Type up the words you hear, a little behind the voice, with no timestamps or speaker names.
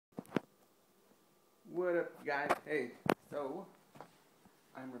What up, guys? Hey, so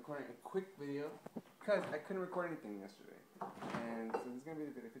I'm recording a quick video because I couldn't record anything yesterday, and so this is gonna be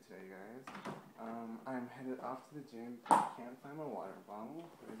the video for today, guys. I'm headed off to the gym. I can't find my water bottle.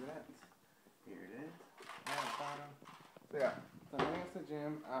 Where is it at? Here it is. Water bottle. So yeah, so I'm heading to the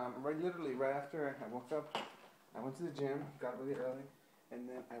gym. Literally right after I woke up, I went to the gym, got really early, and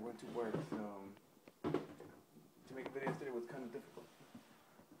then I went to work. So to make a video yesterday was kind of difficult.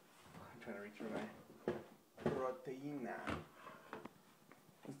 I'm trying to reach for my proteina.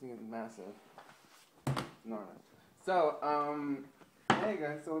 This thing is massive. Enormous. So, hey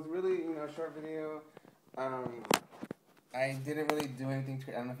guys, so it's really, a short video. I didn't really do anything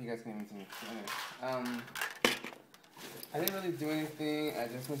I don't know if you guys can even see me. Anyway, I didn't really do anything. I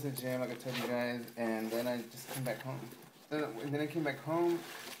just went to the gym, like I told you guys, and then I just came back home. Then I came back home,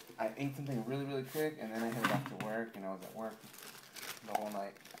 I ate something really, really quick, and then I headed off to work, and I was at work the whole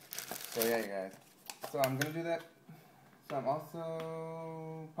night. So yeah, you guys. So I'm gonna do that. So I'm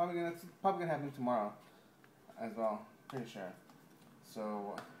also probably gonna happen tomorrow as well. Pretty sure.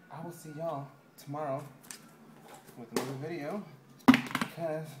 So I will see y'all tomorrow with another video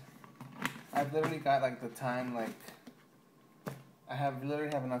because I've literally got like the time, like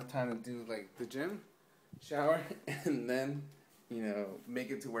literally have enough time to do like the gym, shower, and then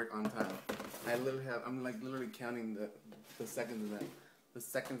make it to work on time. I'm like literally counting the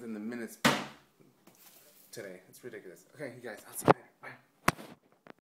seconds and the minutes today. It's ridiculous. Okay, you guys, I'll see you later.